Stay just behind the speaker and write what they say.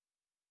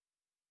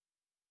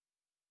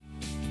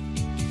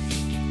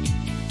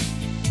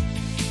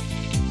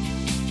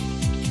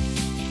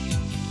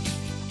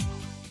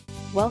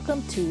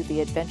Welcome to the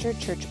Adventure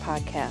Church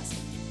podcast.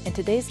 In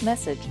today's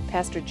message,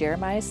 Pastor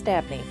Jeremiah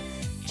Stabney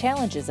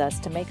challenges us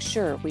to make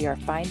sure we are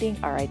finding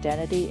our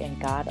identity in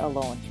God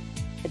alone.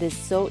 It is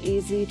so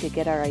easy to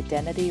get our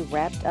identity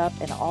wrapped up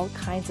in all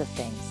kinds of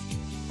things,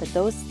 but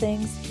those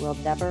things will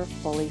never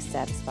fully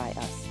satisfy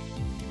us.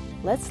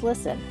 Let's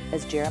listen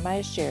as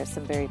Jeremiah shares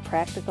some very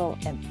practical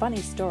and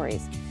funny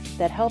stories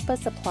that help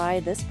us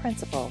apply this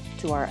principle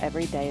to our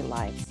everyday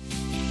lives.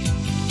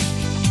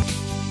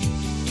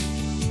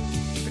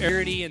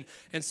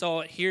 And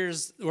so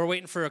we're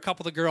waiting for a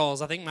couple of the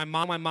girls. I think my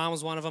mom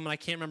was one of them, and I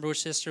can't remember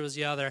which sister was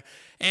the other.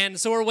 And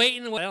so we're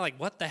waiting, and we're like,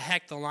 what the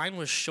heck? The line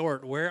was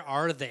short. Where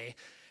are they?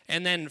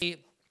 And then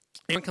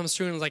everyone comes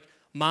through and is like,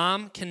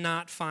 Mom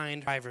cannot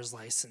find driver's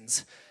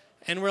license.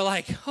 And we're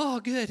like,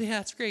 oh, good, yeah,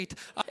 that's great.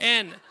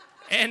 And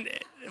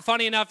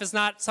funny enough,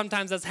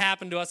 sometimes that's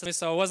happened to us,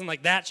 so it wasn't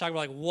like that shock. We're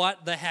like,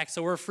 what the heck?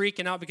 So we're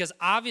freaking out because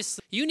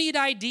obviously you need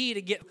ID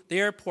to get to the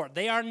airport.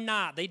 They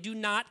do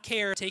not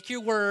care. Take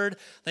your word.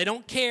 They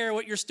don't care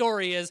what your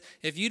story is.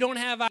 If you don't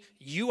have ID,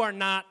 you are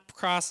not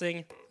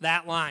crossing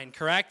that line,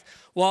 correct?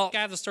 Well, I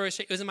have the story.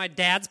 It was in my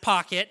dad's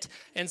pocket,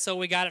 and so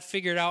we got it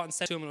figured out and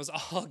sent to him, and it was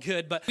all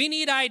good. But we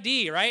need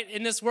ID, right?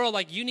 In this world,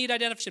 you need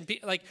identification.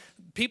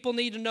 People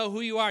need to know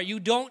who you are. You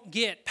don't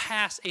get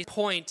past a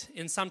point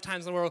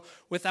sometimes in the world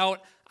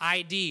without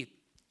ID.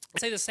 I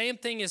say the same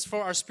thing is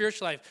for our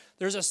spiritual life.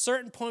 There's a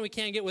certain point we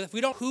can't get with. If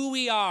we don't know who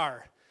we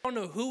are, don't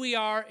know who we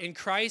are in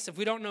Christ, if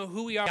we don't know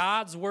who we are,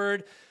 God's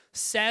word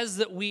says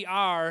that we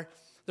are,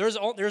 there's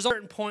a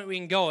certain point we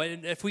can go.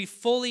 And if we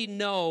fully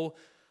know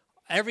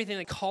everything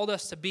that called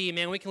us to be,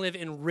 man, we can live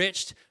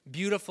enriched,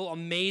 beautiful,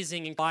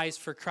 amazing lives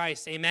for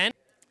Christ. Amen?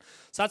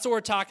 So that's what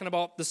we're talking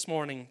about this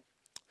morning.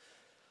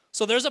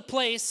 So there's a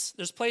place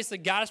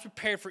that God has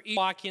prepared for each to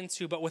walk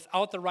into, but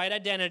without the right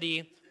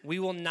identity, we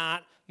will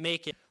not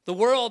make it. The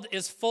world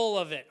is full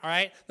of it, all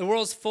right? The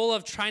world is full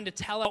of trying to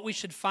tell us what we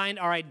should find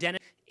our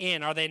identity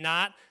in, are they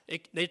not?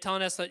 They're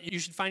telling us that you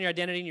should find your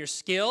identity in your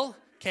skill,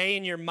 okay,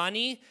 in your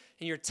money,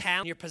 in your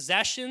talent, in your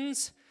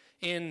possessions,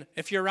 in,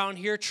 if you're around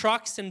here,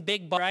 trucks and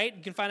big bucks, right?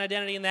 You can find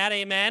identity in that,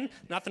 amen?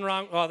 Nothing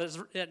wrong,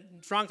 nothing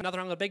wrong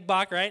with a big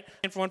buck, right?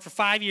 And for one for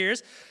 5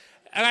 years.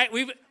 All right,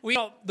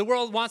 the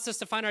world wants us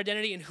to find our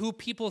identity in who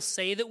people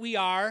say that we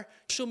are,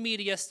 social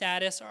media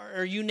status,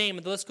 or you name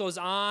it. The list goes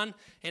on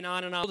and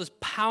on and on. It's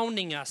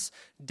pounding us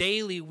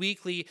daily,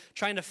 weekly,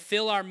 trying to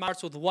fill our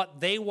mouths with what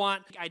they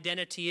want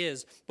identity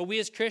is. But we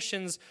as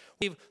Christians,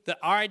 believe that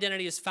our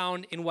identity is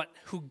found in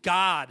who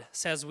God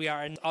says we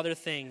are and other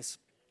things.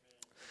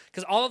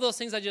 Because all of those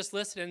things I just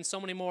listed and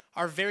so many more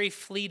are very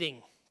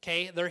fleeting,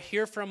 okay? They're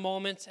here for a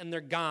moment and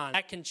they're gone.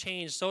 That can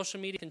change. Social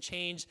media can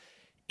change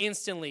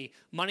instantly.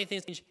 Money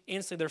things change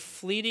instantly. They're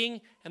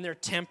fleeting and they're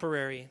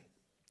temporary.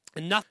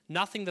 And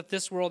nothing that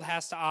this world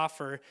has to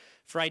offer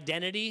for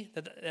identity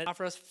that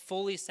offer us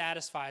fully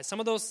satisfies. Some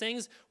of those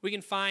things we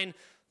can find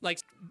like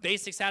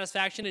basic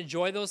satisfaction,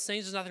 enjoy those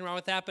things. There's nothing wrong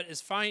with that. But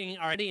as finding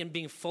our identity and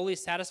being fully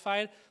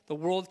satisfied, the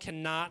world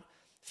cannot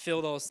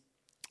fill those.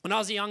 When I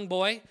was a young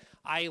boy,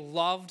 I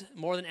loved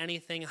more than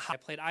anything. I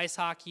played ice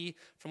hockey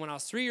from when I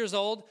was 3 years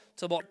old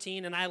to about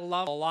 14, and I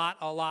loved a lot.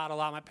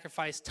 I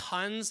sacrificed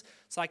tons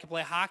so I could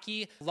play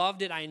hockey.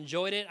 Loved it. I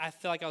enjoyed it. I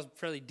feel like I was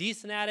fairly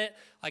decent at it.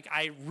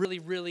 I really,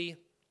 really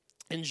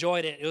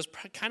enjoyed it. It was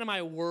kind of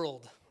my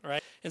world,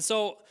 right? And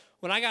so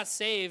when I got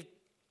saved,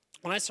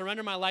 when I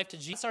surrendered my life to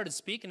Jesus, he started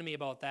speaking to me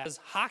about that.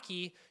 Because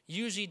hockey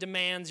usually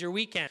demands your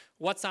weekend.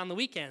 What's on the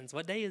weekends?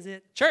 What day is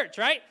it? Church,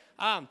 right?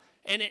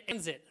 And it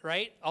ends it,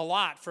 right, a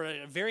lot for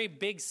a very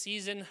big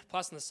season,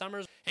 plus in the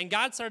summers. And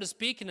God started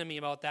speaking to me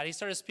about that. He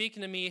started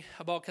speaking to me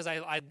about, because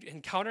I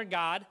encountered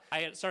God.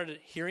 I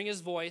started hearing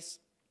his voice,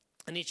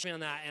 and he told me on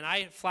that. And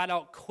I flat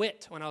out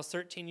quit when I was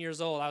 13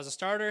 years old. I was a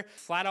starter,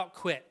 flat out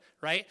quit,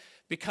 right?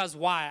 Because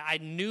why? I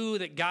knew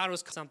that God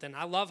was something.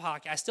 I love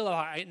hockey. I still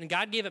love hockey. And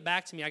God gave it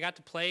back to me. I got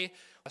to play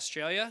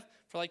Australia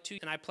for 2 years,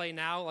 and I play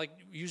now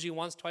usually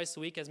once, twice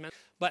a week as men.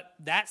 But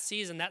that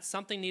season, that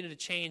something needed to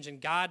change,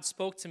 and God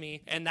spoke to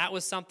me, and that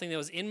was something that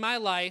was in my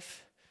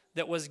life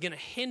that was going to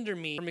hinder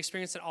me from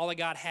experiencing all that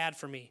God had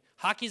for me.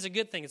 Hockey's a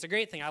good thing. It's a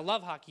great thing. I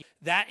love hockey.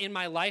 That in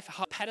my life,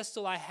 how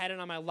pedestal I had it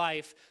on my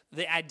life,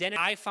 the identity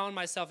I found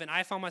myself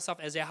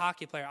as a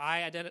hockey player.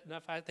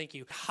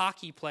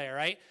 Hockey player,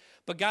 right?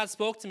 But God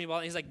spoke to me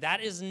about it. He's like,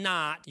 that is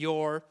not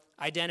your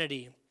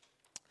identity.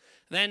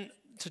 Then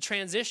to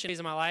transition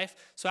in my life.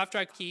 So after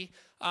I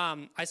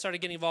started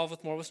getting involved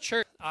with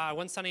church.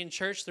 One Sunday in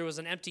church, there was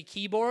an empty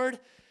keyboard,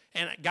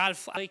 and God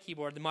played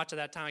keyboard much of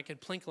that time. I could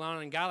plink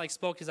along, and God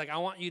spoke. He's like, I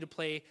want you to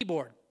play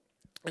keyboard.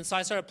 And so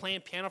I started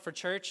playing piano for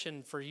church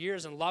and for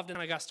years and loved it.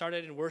 And I got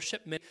started in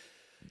worship,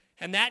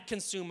 and that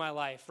consumed my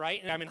life,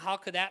 right? And how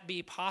could that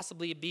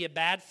possibly be a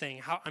bad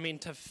thing?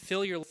 To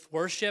fill your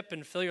worship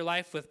and fill your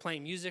life with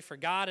playing music for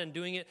God and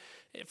doing it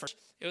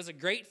was a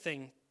great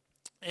thing.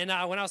 And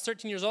when I was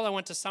 13 years old, I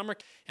went to summer,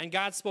 and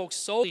God spoke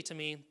solely to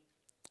me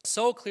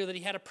so clear that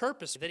he had a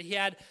purpose, that he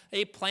had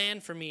a plan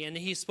for me. And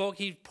he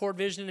poured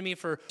vision into me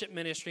for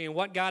ministry and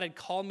what God had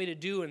called me to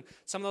do. And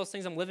some of those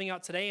things I'm living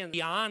out today and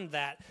beyond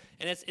that.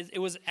 And it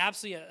was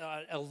absolutely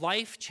a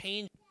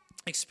life-changing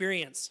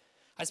experience.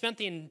 I spent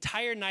the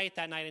entire night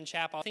that night in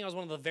chapel. I think I was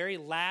one of the very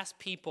last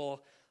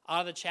people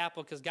out of the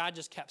chapel because God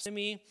just kept seeing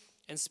me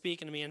and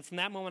speaking to me. And from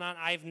that moment on,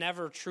 I've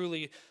never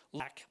truly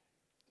lacked.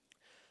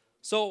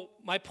 So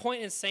my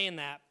point in saying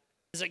that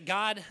is that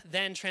God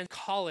then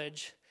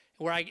college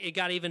where it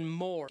got even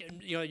more.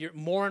 You're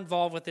more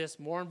involved with this,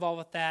 more involved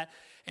with that.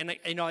 And,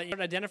 you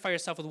identify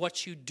yourself with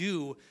what you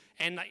do.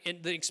 And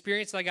the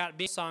experience that I got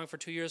being a song for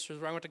 2 years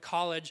where I went to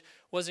college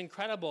was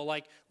incredible.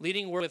 Like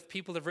leading work with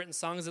people that have written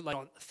songs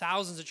that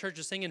thousands of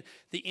churches singing,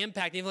 the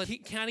impact. Even you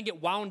kind of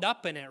get wound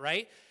up in it,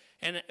 right?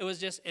 And it was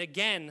just,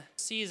 again,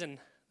 season,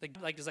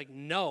 it's like,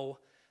 no,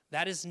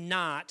 that is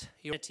not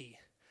unity.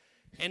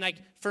 And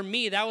for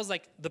me, that was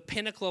the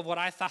pinnacle of what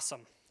I thought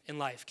awesome in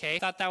life, okay? I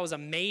thought that was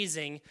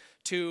amazing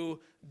to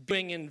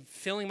bring and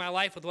filling my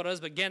life with what it was,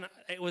 but again,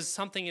 it was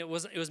something, it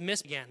was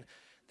missed again.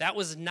 That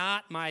was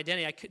not my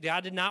identity.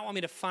 God did not want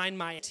me to find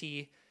my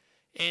identity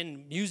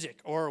in music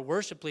or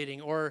worship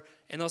leading or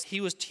in those.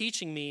 He was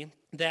teaching me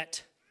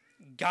that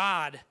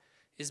God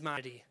is my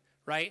identity,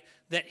 right?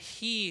 That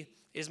he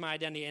is my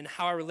identity, and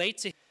how I relate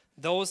to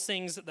those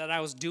things that I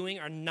was doing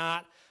are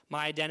not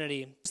my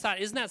identity. I just thought,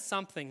 isn't that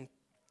something?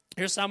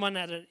 Here's someone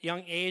at a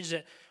young age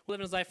that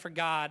lived his life for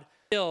God.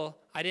 Still,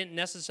 I didn't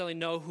necessarily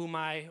know who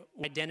my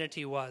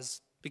identity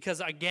was.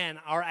 Because again,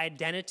 our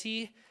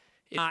identity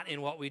is not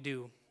in what we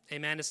do.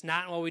 Amen. It's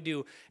not in what we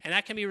do. And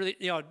that can be really,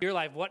 your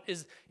life. What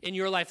is in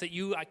your life that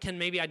you can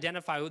maybe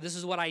identify? Well, this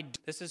is what I do.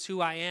 This is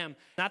who I am.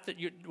 Not that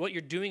what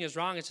you're doing is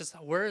wrong. It's just,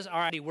 where's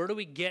our identity? Where do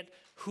we get?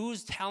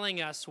 Who's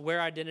telling us where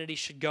our identity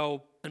should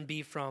go and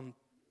be from?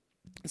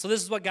 And so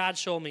this is what God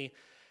showed me.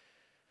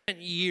 I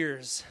spent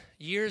years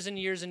and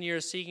years and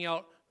years seeking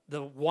out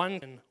the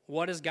one,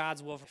 what is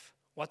God's will?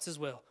 What's his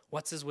will?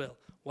 What's his will?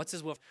 What's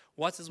his will?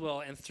 What's his will?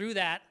 And through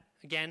that,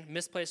 again,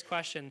 misplaced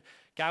question,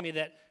 got me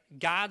that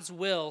God's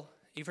will,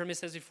 you've heard me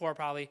say this before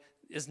probably,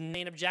 is the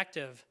main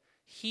objective.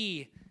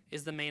 He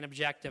is the main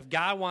objective.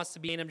 God wants to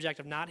be an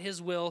objective, not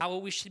his will, not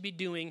what we should be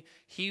doing.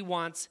 He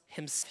wants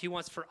himself. He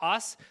wants for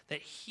us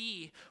that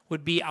he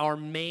would be our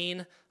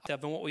main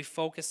objective and what we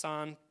focus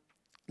on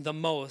the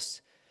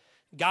most.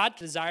 God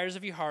desires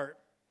of your heart,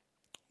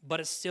 but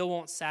it still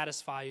won't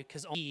satisfy you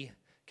because only he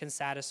can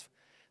satisfy.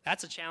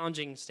 That's a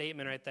challenging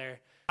statement right there.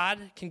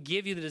 God can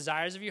give you the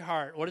desires of your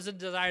heart. What is the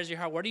desires of your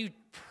heart? What are you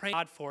praying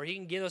God for? He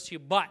can give those to you.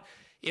 But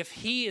if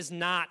he is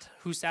not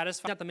who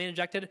satisfies, not the main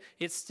objective,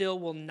 it still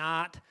will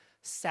not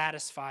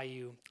satisfy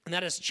you. And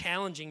that is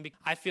challenging because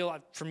I feel,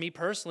 for me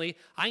personally,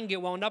 I can get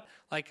wound up.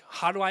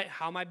 How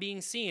am I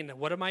being seen?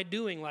 What am I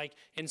doing?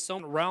 In so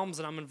many realms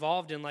that I'm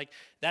involved in,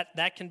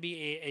 that can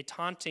be a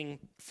taunting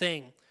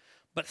thing.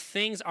 But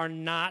things are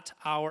not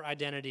our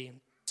identity.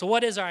 So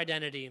what is our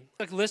identity?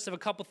 A list of a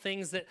couple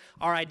things that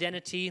our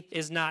identity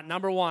is not.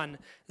 Number one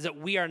is that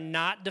we are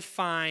not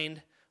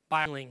defined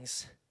by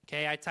feelings.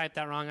 Okay, I typed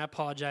that wrong. I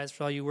apologize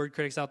for all you word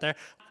critics out there.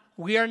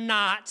 We are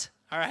not,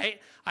 all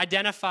right,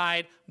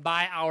 identified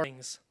by our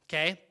feelings.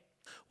 Okay?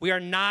 We are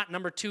not,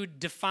 number two,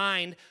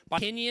 defined by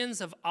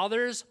opinions of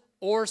others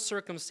or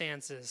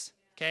circumstances.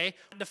 Okay?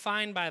 Not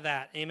defined by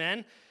that.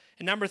 Amen?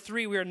 And number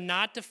three, we are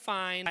not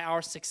defined by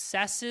our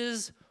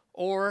successes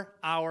or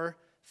our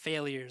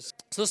failures.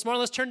 So this morning,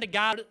 let's turn to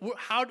God.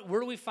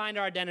 Where do we find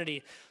our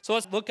identity? So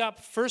let's look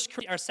up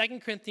 2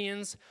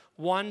 Corinthians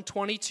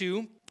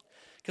 1:22.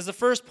 Because the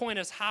first point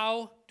is,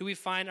 how do we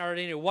find our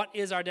identity? What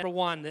is our identity? Number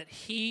one, that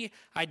he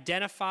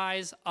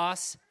identifies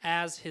us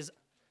as his.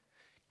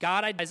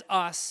 God identifies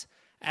us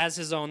as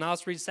his own. Now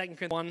let's read 2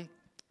 Corinthians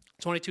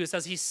 1:22. It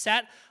says, he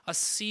set a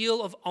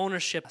seal of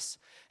ownership,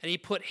 and he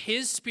put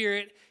his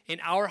spirit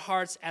in our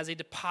hearts as a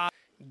deposit,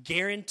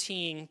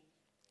 guaranteeing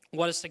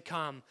what is to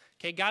come.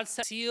 Okay, God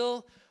set a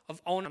seal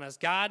of ownership on us.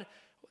 God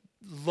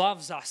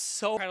loves us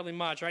so incredibly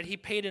much, right? He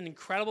paid an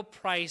incredible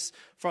price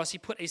for us. He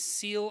put a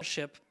seal of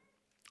ownership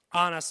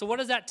on us. So what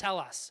does that tell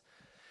us?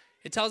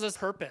 It tells us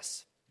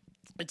purpose.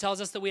 It tells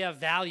us that we have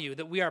value,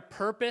 that we are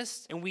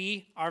purposed and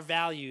we are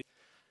valued.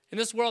 In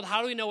this world,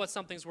 how do we know what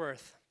something's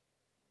worth?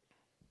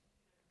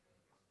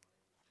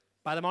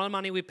 By the amount of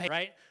money we pay,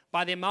 right?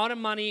 By the amount of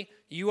money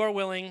you are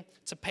willing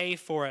to pay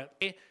for it.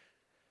 Okay?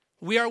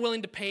 We are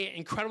willing to pay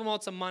incredible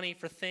amounts of money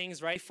for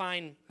things, right? We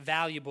find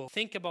valuable.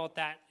 Think about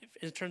that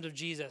in terms of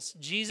Jesus.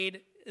 Jesus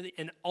paid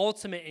an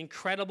ultimate,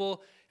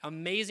 incredible,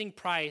 amazing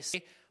price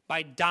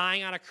by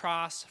dying on a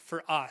cross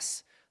for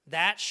us.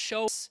 That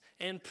shows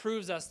and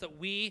proves us that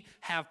we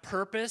have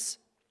purpose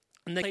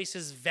and that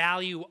places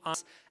value on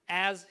us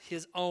as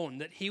his own,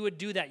 that he would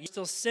do that. You're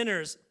still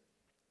sinners.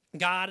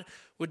 God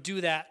would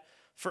do that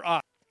for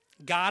us.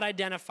 God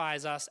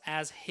identifies us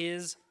as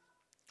his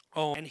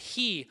own. And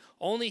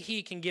only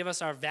he can give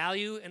us our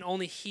value, and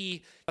only he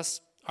gives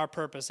us our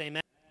purpose.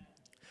 Amen.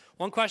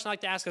 One question I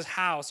like to ask is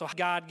how? So how did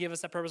God give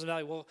us that purpose and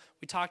value? Well,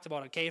 we talked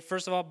about it, okay?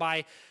 First of all,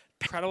 by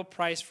incredible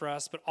price for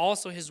us, but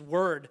also his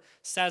word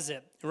says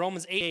it. In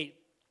Romans 8,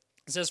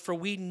 it says, for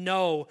we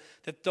know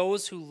that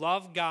those who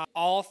love God,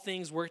 all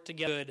things work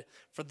together good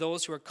for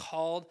those who are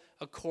called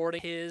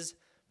according to his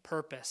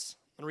purpose.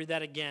 I'll read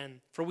that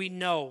again. For we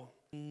know,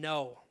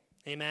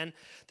 amen,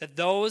 that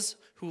those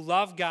who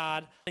love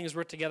God, all things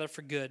work together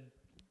for good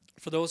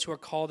for those who are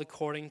called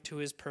according to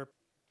his purpose.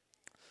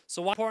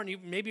 So why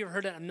important? Maybe you've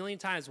heard it a million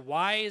times.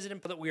 Why is it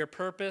important that we are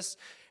purposed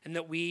and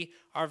that we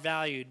are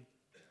valued?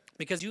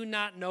 Because you do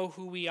not know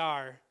who we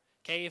are.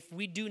 Okay, if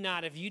you do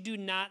not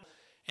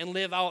and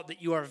live out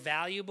that you are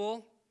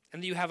valuable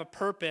and that you have a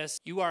purpose,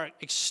 you are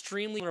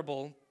extremely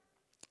vulnerable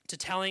to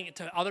telling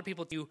to other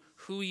people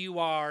who you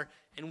are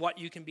and what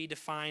you can be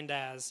defined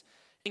as.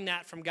 Getting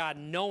that from God,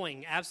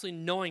 absolutely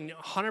knowing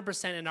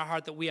 100% in our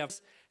heart that we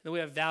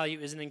have value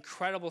is an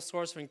incredible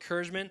source of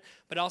encouragement,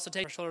 but also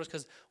take our shoulders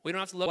because we don't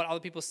have to look at what other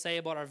people say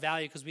about our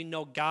value because we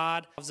know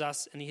God loves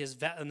us and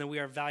and that we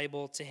are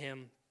valuable to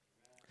him.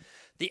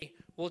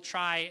 We'll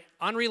try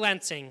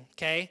unrelenting,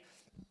 okay,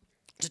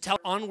 to tell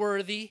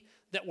unworthy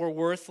that we're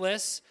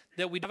worthless,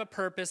 that we have a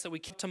purpose, that we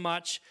care too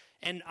much.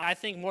 And I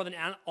think more than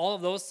all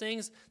of those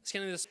things, it's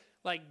going to be this,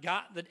 like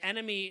God, the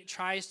enemy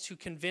tries to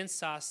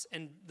convince us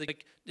and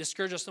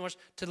discourage us so much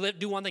to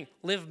do one thing,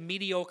 live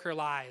mediocre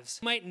lives.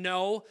 You might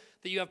know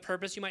that you have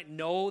purpose. You might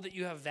know that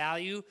you have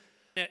value.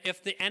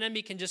 If the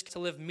enemy can just to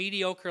live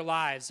mediocre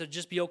lives, so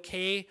just be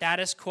okay,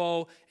 status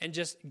quo, and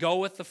just go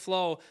with the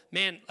flow,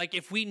 man, like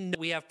if we know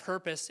we have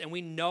purpose and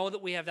we know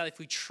that we have value, if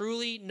we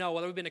truly know,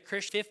 whether we've been a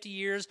Christian 50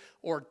 years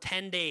or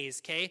 10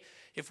 days, okay,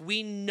 if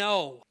we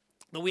know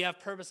that we have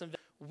purpose and value,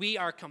 we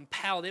are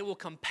compelled. It will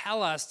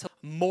compel us to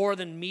more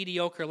than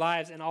mediocre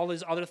lives and all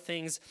these other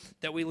things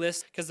that we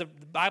list. Because the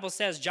Bible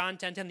says, John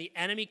 10:10, the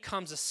enemy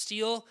comes to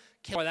steal,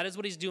 kill. That is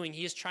what he's doing.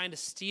 He is trying to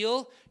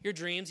steal your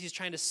dreams. He's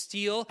trying to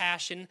steal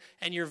passion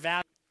and your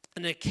value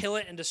and to kill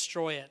it and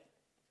destroy it.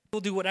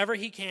 He'll do whatever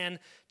he can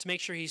to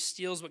make sure he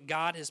steals what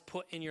God has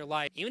put in your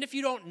life. Even if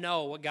you don't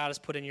know what God has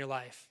put in your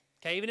life.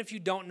 Okay, even if you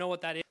don't know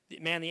what that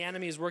is, man, the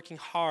enemy is working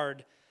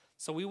hard.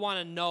 So we want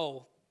to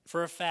know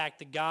for a fact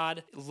that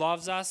God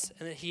loves us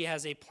and that he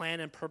has a plan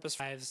and purpose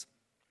for our lives.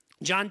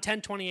 John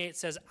 10:28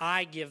 says,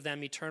 I give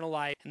them eternal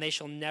life, and they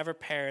shall never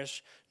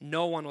perish.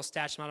 No one will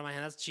snatch them out of my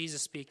hand. That's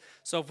Jesus speak.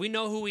 So if we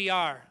know who we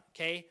are,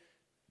 okay,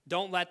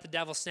 don't let the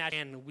devil snatch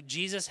your hand.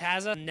 Jesus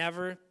has us,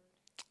 never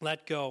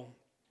let go.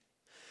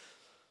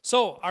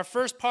 So our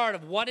first part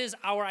of what is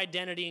our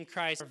identity in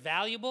Christ? We're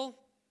valuable.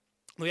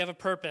 We have a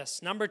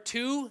purpose. Number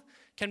 2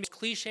 can be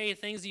cliche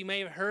things that you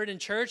may have heard in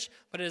church,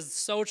 but it is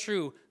so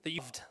true that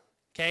you've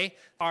okay,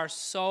 are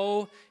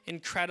so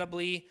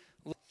incredibly,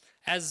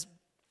 as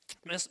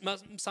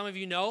some of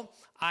you know,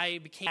 I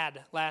became dad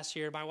last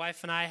year. My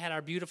wife and I had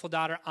our beautiful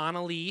daughter,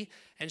 Anna Lee,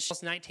 and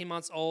she's 19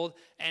 months old,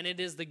 and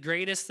it is the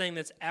greatest thing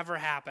that's ever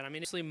happened. I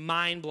mean, it's really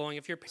mind-blowing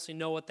if you personally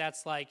know what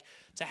that's like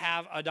to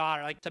have a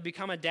daughter. Like, to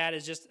become a dad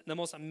is just the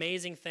most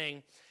amazing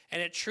thing,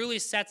 and it truly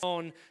sets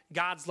on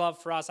God's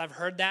love for us. I've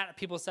heard that.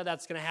 People said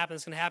that's going to happen.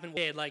 It's going to happen.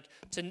 Like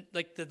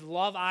the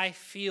love I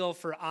feel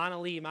for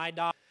Anna Lee, my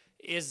daughter,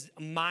 is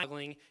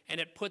mind-boggling,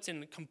 and it puts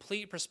in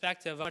complete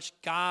perspective how much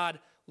God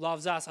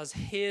loves us as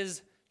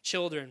his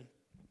children.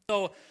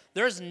 So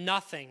there's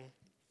nothing,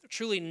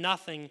 truly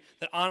nothing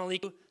that Anna Lee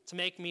can do to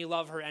make me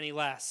love her any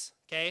less,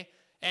 okay?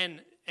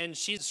 And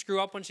she's screw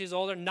up when she's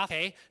older,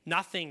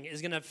 nothing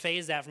is going to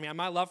phase that for me.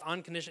 My love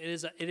unconditional,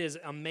 it is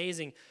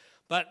amazing.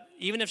 But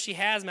even if she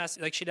has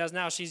messes like she does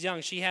now, she's young,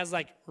 she has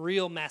like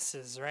real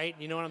messes, right?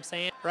 You know what I'm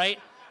saying, right?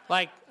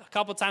 Like a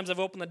couple times I've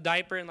opened the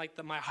diaper and like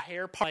my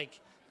hair, like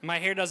my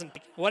hair doesn't,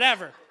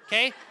 whatever,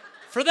 okay?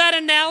 For that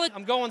analogy,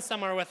 I'm going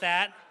somewhere with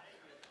that.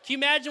 Can you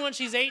imagine when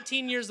she's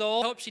 18 years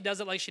old? I hope she does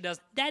it like she does,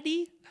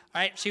 Daddy.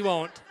 All right, she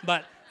won't,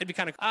 but it'd be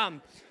kind of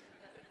cool.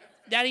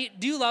 Daddy,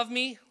 do you love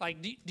me?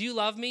 Like, do you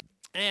love me?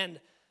 And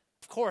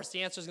of course,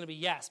 the answer is going to be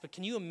yes. But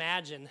can you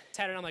imagine?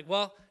 And I'm like,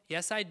 well,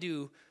 yes, I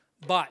do.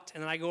 But,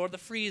 and then I go over to the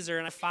freezer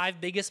and I have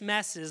 5 biggest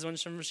messes when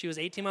she was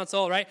 18 months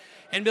old, right?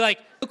 And be like,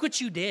 look what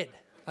you did.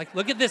 Like,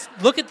 look at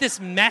this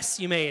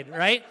mess you made,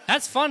 right?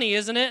 That's funny,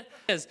 isn't it?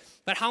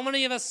 But how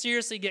many of us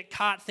seriously get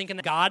caught thinking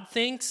that God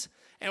thinks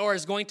or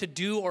is going to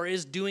do or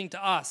is doing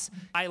to us?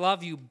 I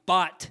love you,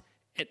 but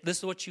this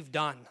is what you've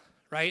done,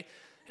 right?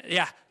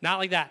 Yeah, not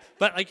like that.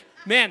 But like,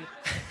 man.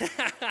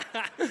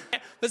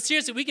 But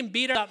seriously, we can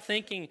beat it up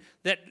thinking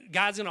that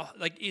God's going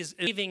to, is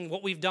leaving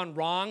what we've done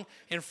wrong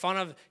in front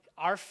of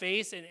our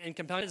face and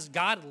compelling us.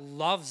 God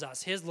loves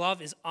us. His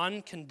love is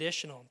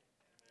unconditional.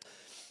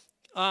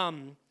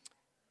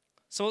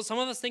 So some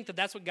of us think that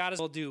that's what God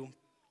will do.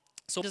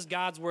 So what does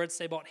God's word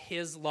say about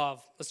his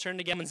love? Let's turn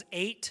to Romans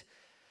 8,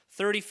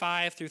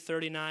 35 through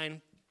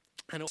 39.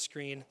 I know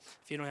screen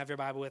if you don't have your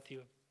Bible with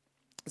you.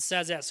 It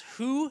says this,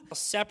 who will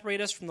separate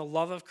us from the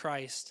love of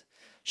Christ?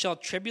 Shall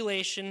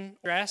tribulation,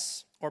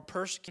 stress, or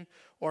persecution,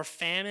 or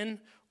famine,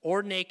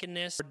 or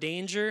nakedness, or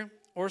danger,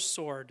 or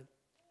sword?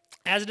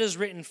 As it is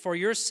written, for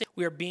your sake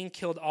we are being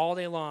killed all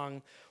day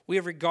long. We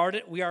are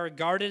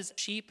regarded as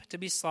sheep to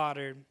be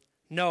slaughtered.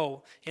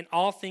 No, in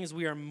all things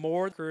we are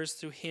more than conquerors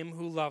through him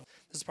who loved us.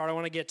 This is the part I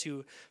want to get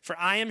to. For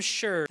I am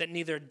sure that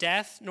neither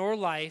death nor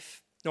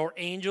life, nor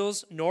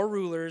angels, nor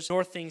rulers,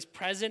 nor things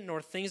present,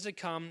 nor things to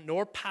come,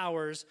 nor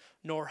powers,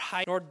 nor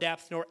height, nor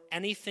depth, nor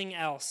anything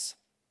else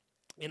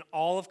in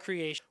all of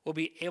creation will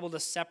be able to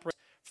separate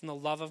from the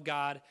love of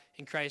God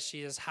in Christ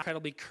Jesus. How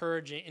incredibly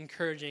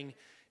encouraging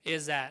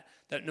is that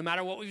no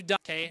matter what we've done,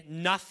 okay,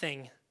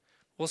 nothing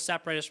will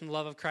separate us from the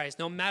love of Christ.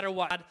 No matter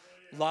what, God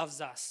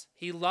loves us.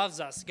 He loves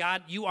us.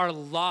 God, you are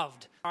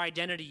loved. Our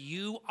identity,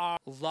 you are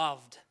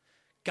loved.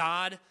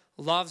 God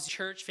loves,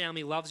 church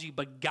family loves you,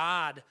 but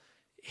God,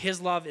 his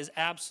love is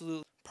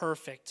absolutely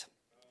perfect.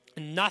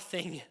 And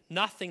nothing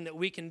that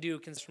we can do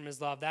comes from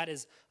his love. That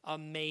is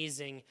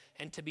amazing,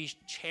 and to be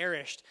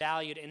cherished,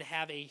 valued, and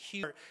have a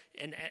huge,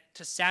 and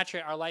to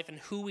saturate our life and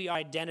who we are,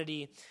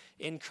 identity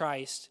in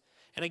Christ.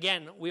 And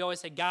again, we always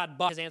say, God,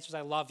 but his answer is,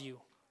 I love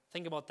you.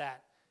 Think about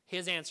that.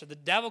 His answer. The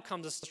devil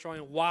comes to destroy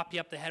and whop you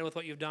up the head with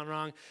what you've done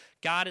wrong.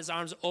 God, his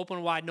arms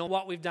open wide. Know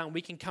what we've done.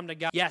 We can come to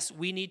God. Yes,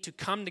 we need to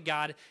come to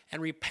God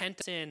and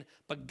repent of sin,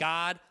 but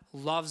God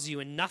loves you,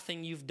 and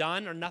nothing you've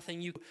done or nothing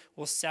you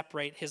will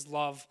separate his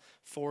love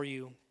for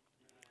you.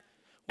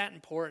 That's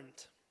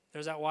important.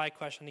 There's that why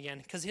question again.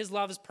 Because his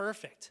love is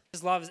perfect.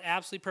 His love is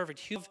absolutely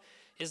perfect. His love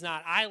is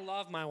not, I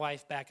love my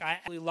wife back. I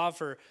actually love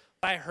her,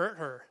 but I hurt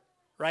her,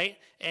 right?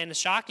 And the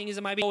shocking is,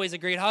 it might be always a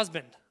great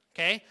husband,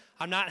 okay?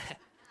 I'm not...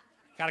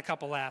 Got a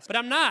couple laughs. But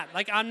I'm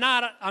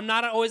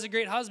not always a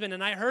great husband,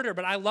 and I hurt her,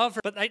 but I love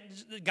her. But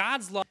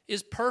God's love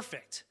is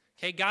perfect.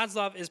 Okay, God's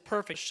love is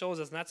perfect, shows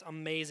us, and that's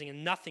amazing,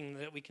 and nothing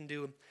that we can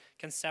do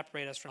can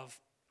separate us from love.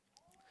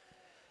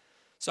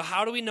 So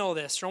how do we know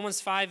this?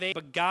 Romans 5:8,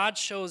 but God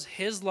shows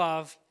his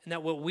love, and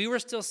that while we were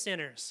still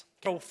sinners,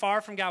 so far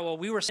from God, while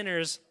we were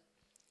sinners,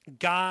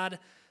 God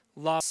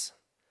loves us.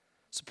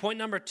 So point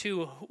number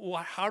 2,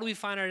 how do we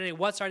find our identity?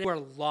 What's our identity?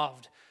 You are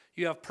loved.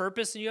 You have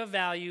purpose and you have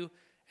value,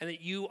 and that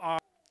you are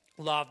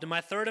loved. And my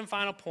third and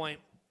final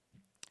point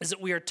is that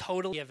we are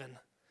totally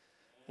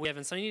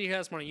forgiven. So you need to hear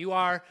this morning. You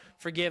are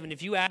forgiven.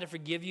 If you ask to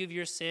forgive you of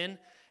your sin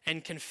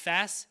and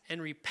confess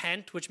and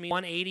repent, which means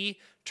 180,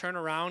 turn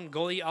around,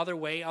 go the other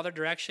way, other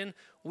direction,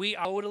 we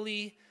are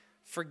totally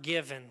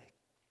forgiven.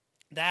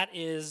 That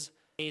is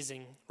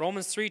amazing.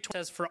 Romans 3:20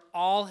 says, for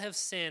all have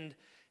sinned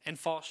and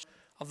fall short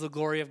of the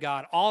glory of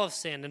God. All have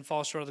sinned and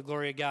fall short of the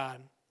glory of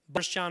God.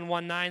 1 John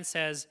 1:9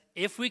 says,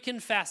 if we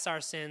confess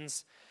our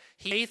sins,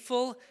 he is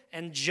faithful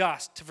and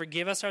just to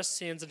forgive us our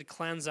sins and to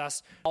cleanse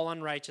us all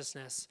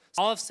unrighteousness.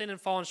 All have sinned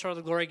and fallen short of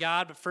the glory of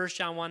God, but 1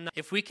 John 1:9,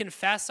 if we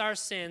confess our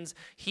sins,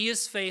 he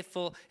is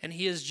faithful and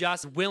he is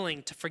just,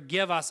 willing to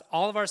forgive us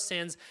all of our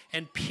sins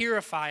and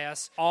purify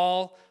us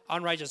all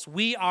unrighteous.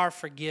 We are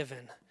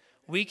forgiven.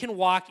 We can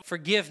walk in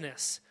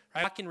forgiveness,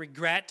 right? Walk in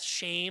regret,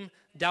 shame,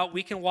 doubt.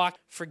 We can walk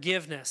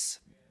forgiveness.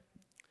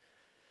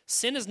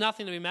 Sin is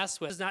nothing to be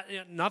messed with. It's not,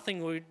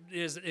 nothing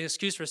is an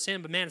excuse for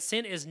sin, but man,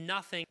 sin is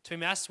nothing to be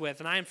messed with.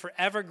 And I am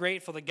forever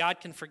grateful that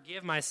God can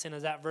forgive my sin,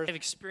 as that verse. I've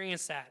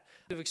experienced that.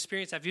 We've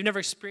experienced that. If you've never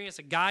experienced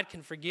that, God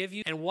can forgive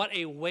you. And what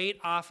a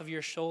weight off of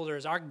your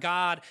shoulders. Our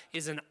God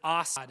is an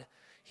awesome God.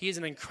 He is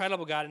an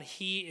incredible God, and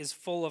he is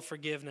full of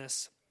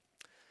forgiveness.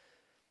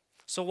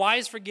 So why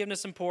is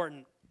forgiveness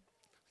important?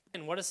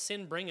 And what does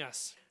sin bring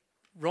us?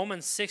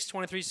 Romans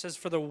 6:23 says,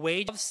 for the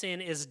wage of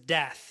sin is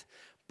death,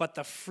 but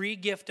the free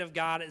gift of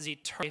God is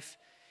eternal life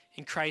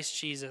in Christ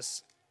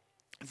Jesus.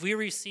 If we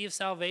receive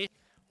salvation,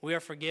 we are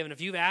forgiven.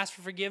 If you've asked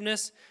for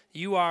forgiveness,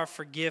 you are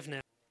forgiven.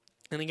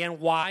 And again,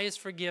 why is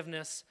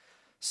forgiveness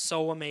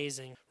so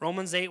amazing?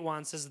 Romans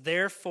 8:1 says,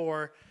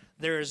 therefore,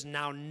 there is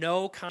now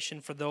no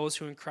condemnation for those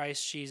who are in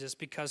Christ Jesus,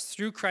 because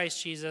through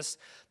Christ Jesus,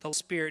 the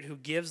Spirit who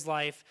gives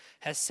life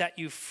has set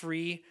you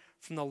free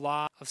from the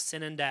law of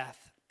sin and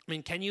death. I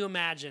mean, can you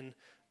imagine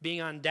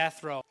being on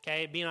death row,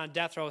 okay? Being on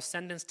death row,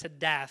 sentenced to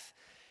death,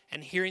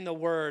 and hearing the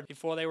word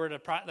before they were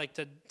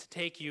to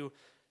take you,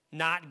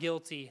 not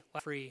guilty,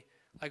 free.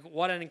 Like,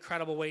 what an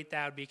incredible weight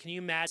that would be. Can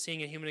you imagine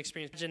seeing a human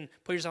experience? Imagine,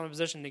 put yourself in a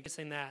position to get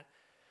saying that,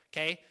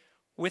 okay?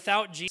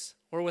 Without Jesus,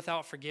 we're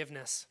without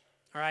forgiveness,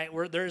 all right?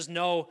 There's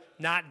no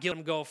not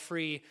guilty, go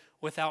free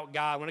without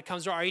God. When it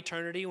comes to our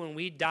eternity, when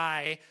we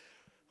die,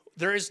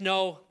 there is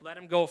no let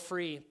him go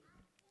free.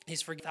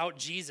 He's without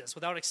Jesus,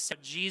 without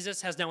accept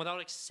Jesus has done,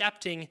 without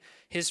accepting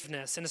his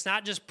forgiveness. And it's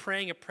not just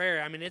praying a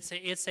prayer. I mean, it's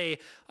a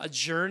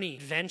journey,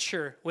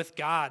 adventure with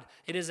God.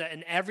 It is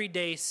an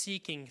everyday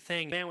seeking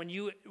thing. Man, when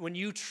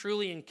you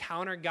truly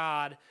encounter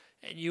God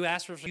and you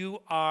ask for,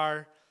 you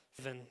are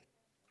forgiven.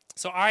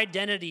 So our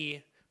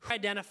identity, who we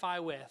identify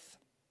with,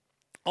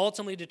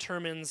 ultimately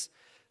determines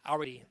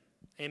our identity.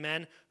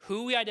 Amen.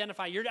 Who we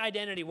identify, your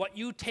identity, what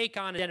you take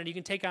on identity. You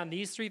can take on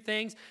these 3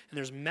 things, and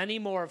there's many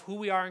more of who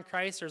we are in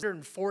Christ. There's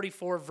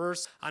 144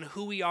 verses on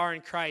who we are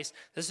in Christ.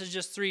 This is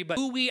just 3, but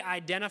who we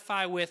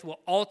identify with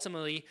will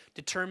ultimately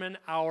determine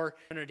our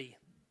identity,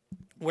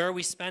 where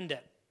we spend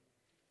it.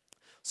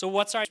 So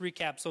what's our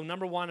recap? So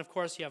number 1, of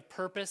course, you have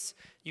purpose,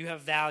 you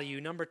have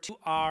value. Number 2,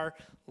 are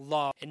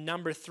love. And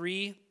number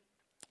 3,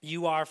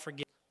 you are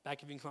forgiven.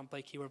 Back if you can come and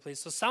play keyboard,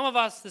 please. So some of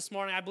us this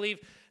morning, I believe,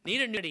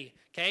 need a unity,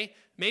 okay?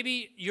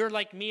 Maybe you're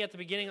like me at the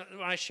beginning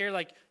when I share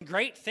like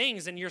great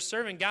things and you're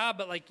serving God,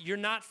 but like you're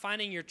not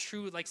finding your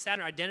true like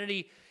Saturn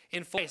identity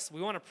in place. We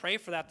want to pray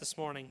for that this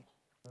morning.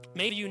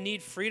 Maybe you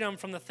need freedom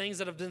from the things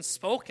that have been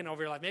spoken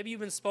over your life. Maybe you've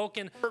been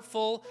spoken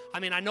hurtful. I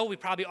mean, I know we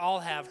probably all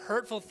have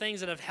hurtful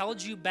things that have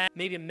held you back,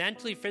 maybe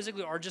mentally,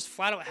 physically, or just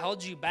flat out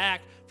held you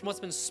back from what's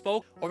been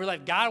spoken over your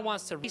life. God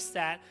wants to replace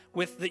that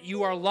with that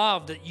you are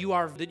loved, that you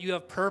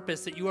have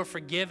purpose, that you are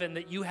forgiven,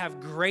 that you have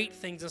great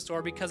things in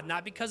store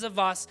not because of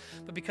us,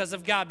 but because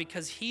of God,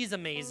 because He's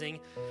amazing.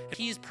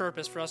 He's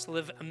purpose for us to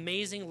live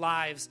amazing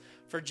lives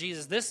for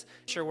Jesus. This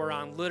church we're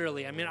on,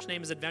 literally, I mean, our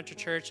name is Adventure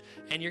Church,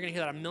 and you're going to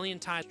hear that a million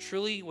times.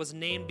 Truly was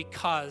named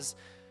because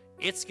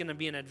it's going to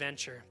be an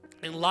adventure.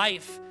 And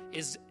life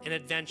is an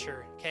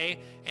adventure, okay?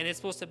 And it's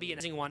supposed to be an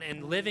amazing one.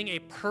 And living a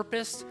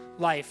purposed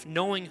life,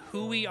 knowing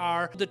who we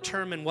are,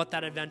 determine what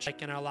that adventure is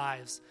like in our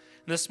lives.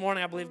 And this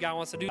morning, I believe God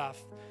wants to do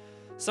stuff.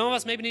 Some of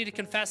us maybe need to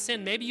confess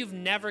sin. Maybe you've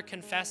never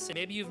confessed sin.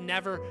 Maybe you've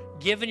never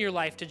given your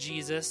life to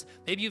Jesus.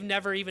 Maybe you've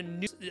never even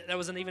knew there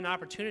was an even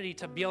opportunity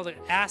to be able to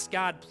ask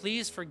God,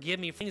 please forgive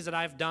me for things that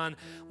I've done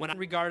when I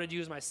regarded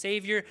you as my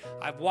Savior.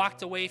 I've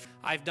walked away.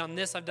 I've done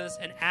this,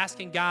 and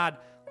asking God,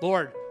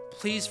 Lord,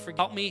 please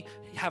help me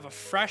have a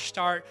fresh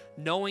start,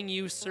 knowing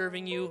you,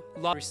 serving you,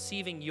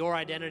 receiving your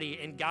identity.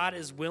 And God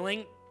is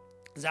willing,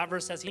 as that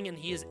verse says, and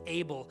He is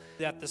able to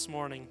do that this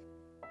morning.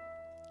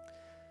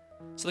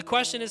 So the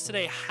question is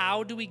today,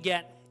 how do we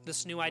get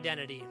this new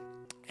identity?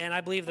 And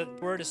I believe the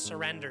word is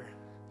surrender,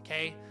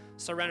 okay?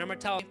 Surrender. I'm going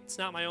to tell you, it's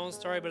not my own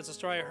story, but it's a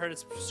story I heard.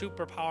 It's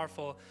super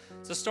powerful.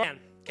 It's a story,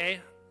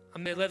 okay?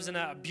 He lives in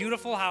a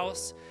beautiful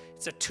house.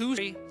 It's a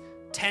 2-story,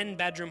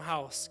 10-bedroom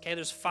house, okay?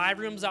 There's 5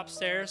 rooms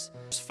upstairs.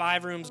 There's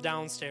 5 rooms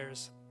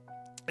downstairs.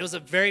 It was a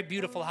very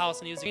beautiful house,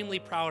 and he was extremely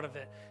proud of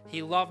it.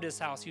 He loved his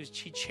house. He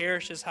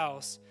cherished his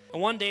house.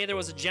 And one day, there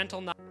was a gentle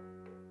knock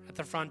at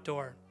the front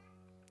door.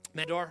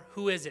 Door,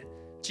 who is it?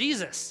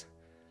 Jesus.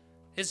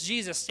 It's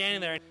Jesus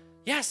standing there.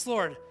 Yes,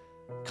 Lord,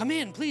 come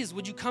in, please.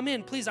 Would you come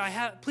in, please? I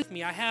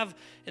have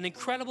an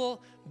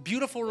incredible,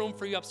 beautiful room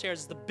for you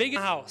upstairs. It's the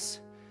biggest house.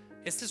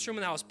 It's this room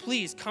in the house.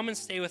 Please come and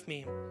stay with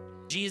me.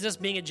 Jesus,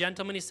 being a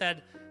gentleman, he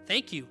said,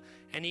 "Thank you."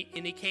 And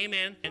he came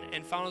in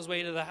and found his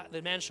way to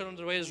the man showed him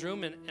the way to his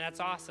room, and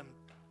that's awesome.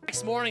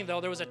 Next morning, though,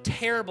 there was a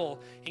terrible,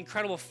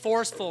 incredible,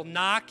 forceful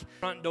knock at the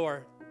front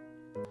door.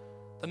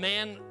 The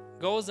man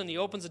goes and he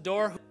opens the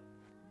door.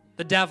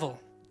 The devil,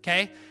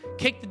 okay?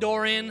 Kick the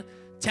door in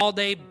all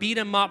day, beat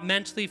him up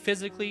mentally,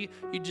 physically.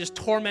 You just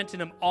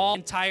tormented him all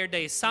entire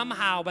day.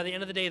 Somehow, by the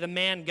end of the day, the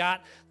man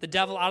got the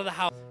devil out of the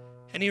house,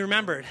 and he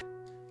remembered,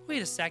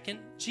 wait a second,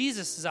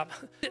 Jesus is up.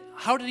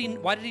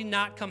 Why did he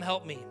not come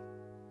help me?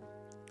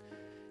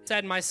 He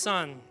said, my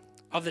son,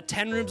 of the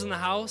 10 rooms in the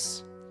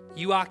house,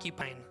 you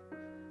occupy.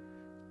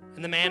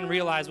 And the man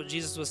realized what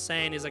Jesus was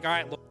saying. He's like, all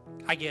right, look,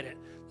 I get it.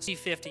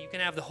 C50, you can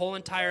have the whole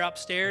entire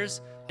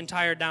upstairs,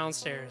 entire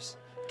downstairs.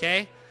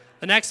 Okay?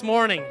 The next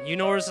morning, you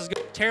know where this is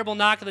going. Terrible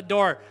knock at the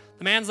door.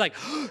 The man's like,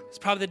 it's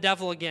probably the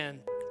devil again.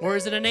 Or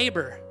is it a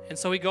neighbor? And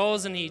so he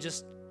goes and he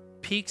just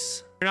peeks.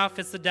 Sure enough,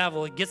 it's the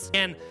devil. He gets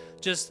in,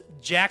 just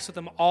jacks with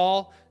them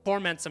all,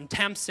 torments him,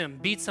 tempts him,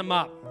 beats him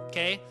up.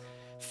 Okay?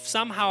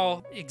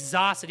 Somehow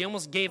exhausted. He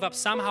almost gave up.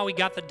 Somehow he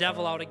got the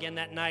devil out again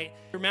that night.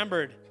 He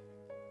remembered,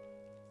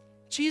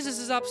 Jesus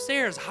is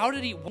upstairs. How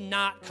did he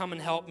not come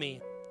and help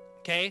me?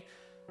 Okay?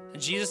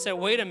 And Jesus said,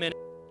 wait a minute.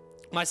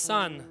 My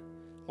son,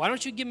 why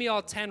don't you give me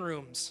all 10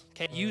 rooms?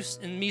 Okay, you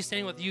and me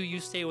staying with you, you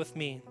stay with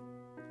me.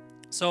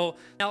 So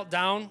knelt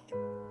down,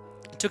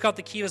 took out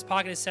the key of his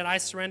pocket and said, I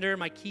surrender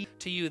my key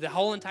to you. The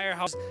whole entire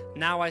house,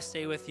 now I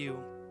stay with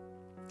you.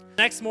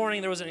 Next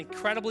morning, there was an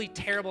incredibly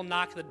terrible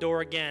knock at the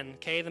door again.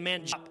 Okay, the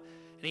man jumped up,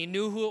 and he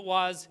knew who it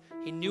was.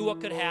 He knew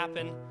what could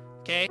happen.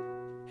 Okay,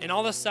 and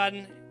all of a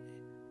sudden,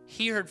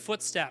 he heard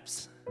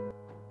footsteps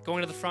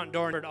going to the front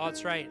door. And heard, oh,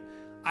 that's right.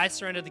 I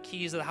surrendered the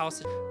keys of the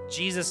house.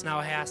 Jesus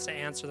now has to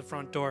answer the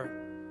front door.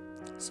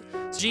 So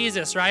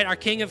Jesus, right? Our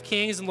King of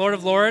Kings and Lord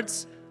of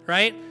Lords,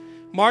 right?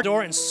 Marks the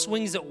door and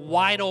swings it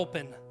wide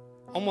open.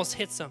 Almost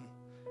hits him.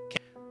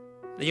 Okay.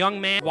 The young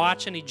man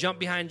watching, he jumped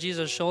behind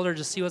Jesus' shoulder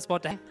to see what's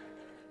about to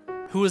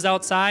happen. Who was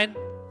outside?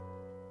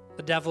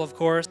 The devil, of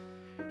course.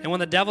 And when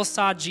the devil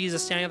saw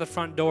Jesus standing at the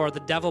front door,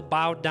 the devil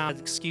bowed down.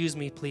 Excuse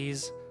me,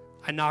 please.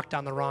 I knocked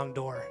on the wrong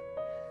door.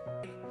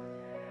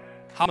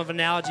 How of an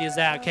analogy is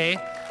that, okay?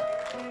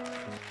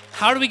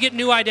 How do we get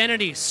new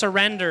identity?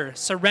 Surrender.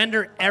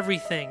 Surrender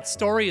everything.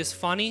 Story is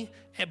funny,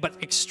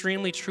 but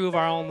extremely true of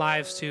our own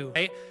lives too.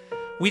 Right?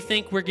 We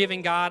think we're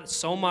giving God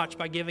so much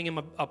by giving him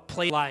a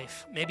play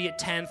life. Maybe at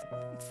 10,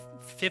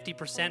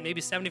 50%,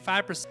 maybe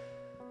 75%.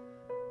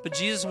 But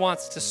Jesus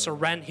wants to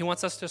surrender. He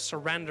wants us to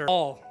surrender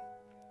all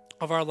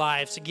of our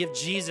lives, to give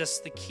Jesus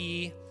the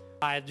key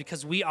lives,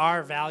 because we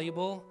are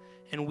valuable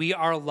and we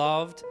are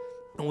loved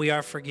and we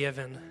are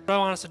forgiven. What I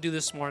want us to do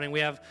this morning,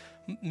 we have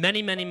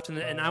many,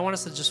 and I want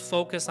us to just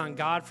focus on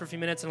God for a few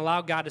minutes and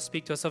allow God to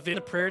speak to us. So if you're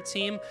in the prayer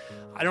team,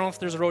 I don't know if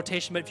there's a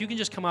rotation, but if you can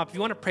just come up, if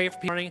you want to pray for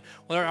people,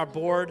 whether our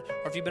board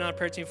or if you've been on a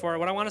prayer team before,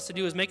 what I want us to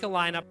do is make a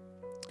lineup,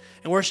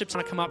 and worship's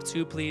going to come up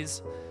too,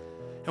 please.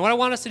 And what I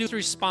want us to do is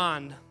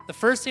respond. The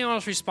first thing I want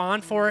us to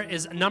respond for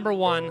is, number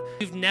one,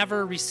 if you've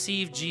never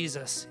received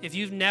Jesus, if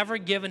you've never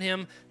given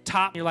him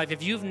top in your life,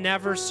 if you've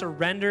never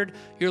surrendered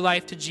your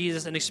life to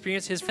Jesus and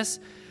experienced his forgiveness,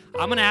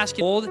 I'm going to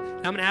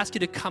ask you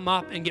to come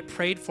up and get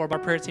prayed for by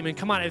our prayer team. And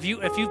come on, if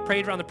you've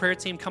prayed on the prayer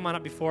team, come on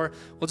up before.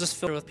 We'll just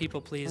fill it with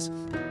people, please.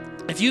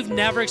 If you've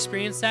never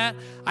experienced that,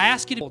 I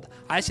ask you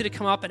to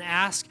come up and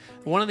ask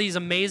one of these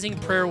amazing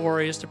prayer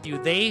warriors to pray.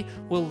 They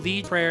will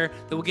lead prayer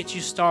that will get you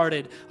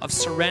started of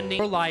surrendering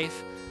your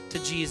life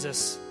to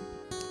Jesus.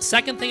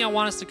 Second thing I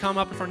want us to come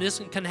up for, and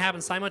this can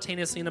happen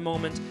simultaneously in a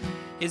moment,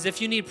 is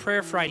if you need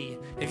prayer Friday.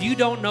 If you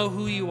don't know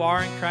who you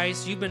are in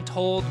Christ, you've been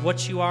told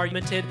what you are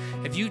limited,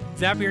 if you've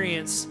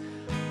experienced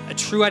a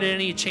true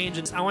identity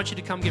change, I want you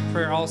to come get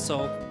prayer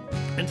also.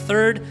 And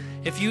third,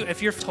 if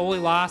you're totally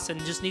lost and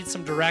just need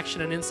some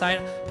direction and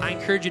insight, I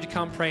encourage you to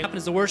come pray.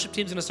 As the worship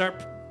team's going to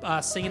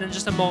start singing in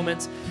just a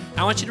moment,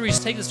 I want you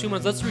to take this 2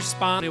 minutes. Let's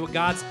respond to what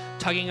God's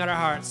tugging at our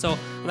hearts. So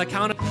on the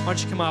count of, I want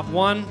you to come up.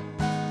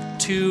 1,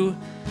 2,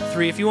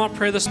 3. If you want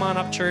prayer this month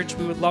up, church,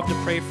 we would love to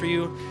pray for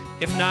you.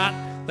 If not,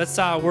 let's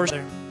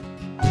worship.